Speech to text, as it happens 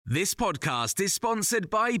This podcast is sponsored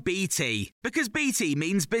by BT, because BT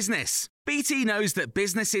means business. BT knows that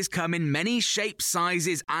businesses come in many shapes,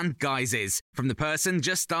 sizes and guises, from the person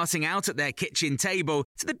just starting out at their kitchen table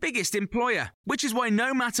to the biggest employer, which is why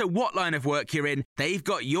no matter what line of work you're in, they've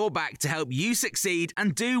got your back to help you succeed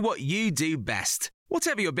and do what you do best.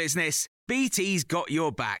 Whatever your business, BT's got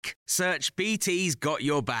your back. Search BT's got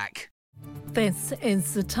your back. This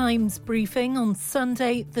is the Times briefing on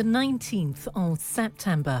Sunday, the 19th of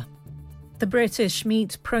September. The British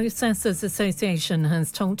Meat Processors Association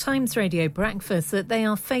has told Times Radio Breakfast that they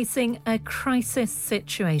are facing a crisis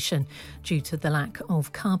situation due to the lack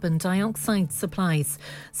of carbon dioxide supplies.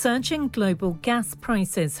 Surging global gas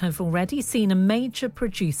prices have already seen a major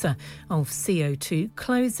producer of CO2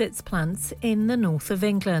 close its plants in the north of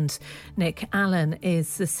England. Nick Allen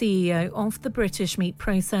is the CEO of the British Meat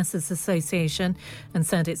Processors Association and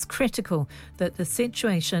said it's critical that the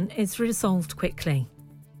situation is resolved quickly.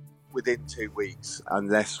 Within 2 weeks,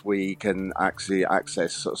 unless we can actually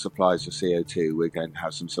access sort of supplies of CO2, we're going to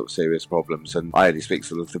have some sort of serious problems. And I only speak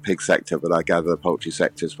sort of the pig sector, but I gather the poultry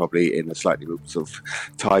sector is probably in a slightly sort of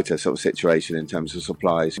tighter sort of situation in terms of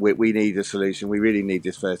supplies. We need a solution. We really need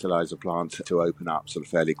this fertiliser plant to open up sort of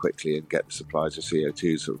fairly quickly and get the supplies of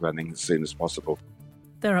CO2 sort of running as soon as possible.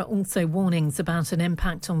 There are also warnings about an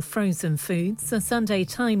impact on frozen foods. The Sunday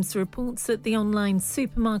Times reports that the online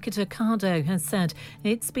supermarket Ocado has said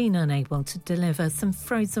it's been unable to deliver some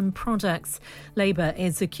frozen products. Labour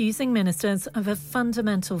is accusing ministers of a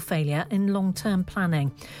fundamental failure in long-term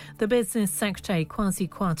planning. The Business Secretary Kwasi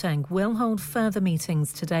Kwarteng will hold further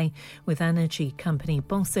meetings today with energy company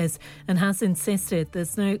bosses and has insisted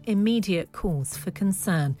there's no immediate cause for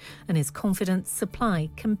concern and is confident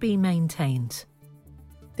supply can be maintained.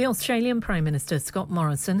 The Australian Prime Minister Scott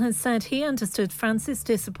Morrison has said he understood France's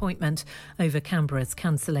disappointment over Canberra's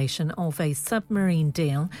cancellation of a submarine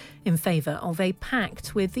deal in favour of a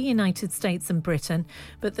pact with the United States and Britain,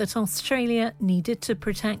 but that Australia needed to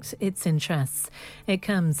protect its interests. It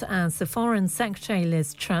comes as the Foreign Secretary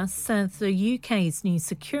Liz Truss says the UK's new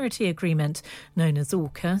security agreement, known as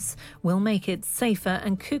AUKUS, will make it safer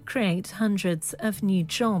and could create hundreds of new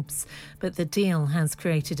jobs. But the deal has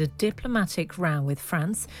created a diplomatic row with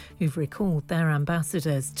France, who've recalled their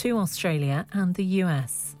ambassadors to Australia and the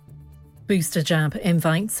US. Booster jab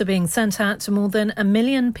invites are being sent out to more than 1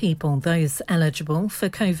 million people. Those eligible for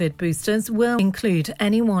COVID boosters will include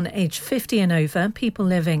anyone aged 50 and over, people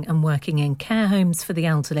living and working in care homes for the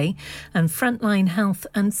elderly, and frontline health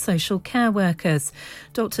and social care workers.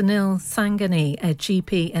 Dr Neil Sangani, a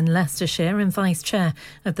GP in Leicestershire and Vice Chair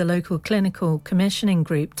of the local clinical commissioning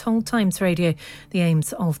group, told Times Radio the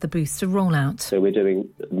aims of the booster rollout. So we're doing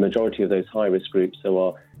the majority of those high-risk groups, so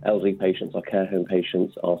our elderly patients, our care home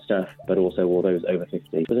patients, our staff, but also all those over 50.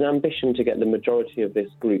 There's an ambition to get the majority of this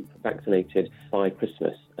group vaccinated by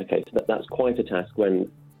Christmas. Okay, so that's quite a task when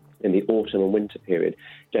in the autumn and winter period,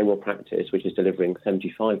 general practice, which is delivering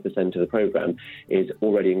 75% of the programme, is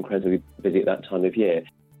already incredibly busy at that time of year.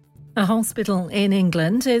 A hospital in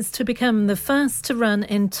England is to become the first to run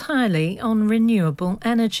entirely on renewable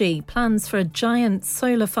energy. Plans for a giant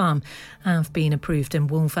solar farm have been approved in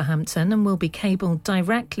Wolverhampton and will be cabled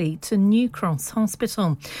directly to New Cross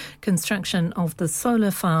Hospital. Construction of the solar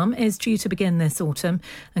farm is due to begin this autumn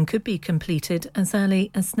and could be completed as early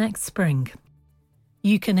as next spring.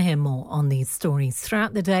 You can hear more on these stories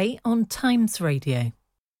throughout the day on Times Radio.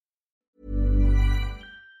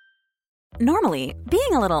 Normally,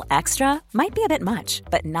 being a little extra might be a bit much,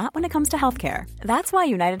 but not when it comes to healthcare. That's why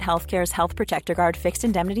United Healthcare's Health Protector Guard fixed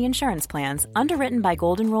indemnity insurance plans, underwritten by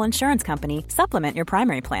Golden Rule Insurance Company, supplement your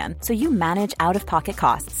primary plan so you manage out-of-pocket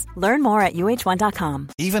costs. Learn more at UH1.com.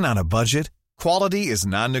 Even on a budget, quality is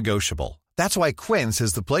non-negotiable. That's why Quince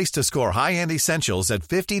is the place to score high-end essentials at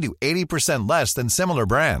 50 to 80% less than similar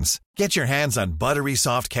brands. Get your hands on buttery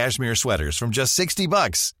soft cashmere sweaters from just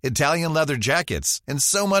 $60, Italian leather jackets, and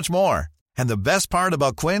so much more. And the best part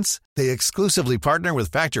about Quince, they exclusively partner with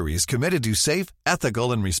factories committed to safe,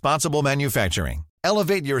 ethical, and responsible manufacturing.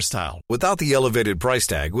 Elevate your style without the elevated price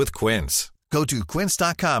tag with Quince. Go to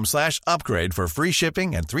quince.com/upgrade for free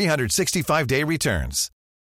shipping and 365-day returns.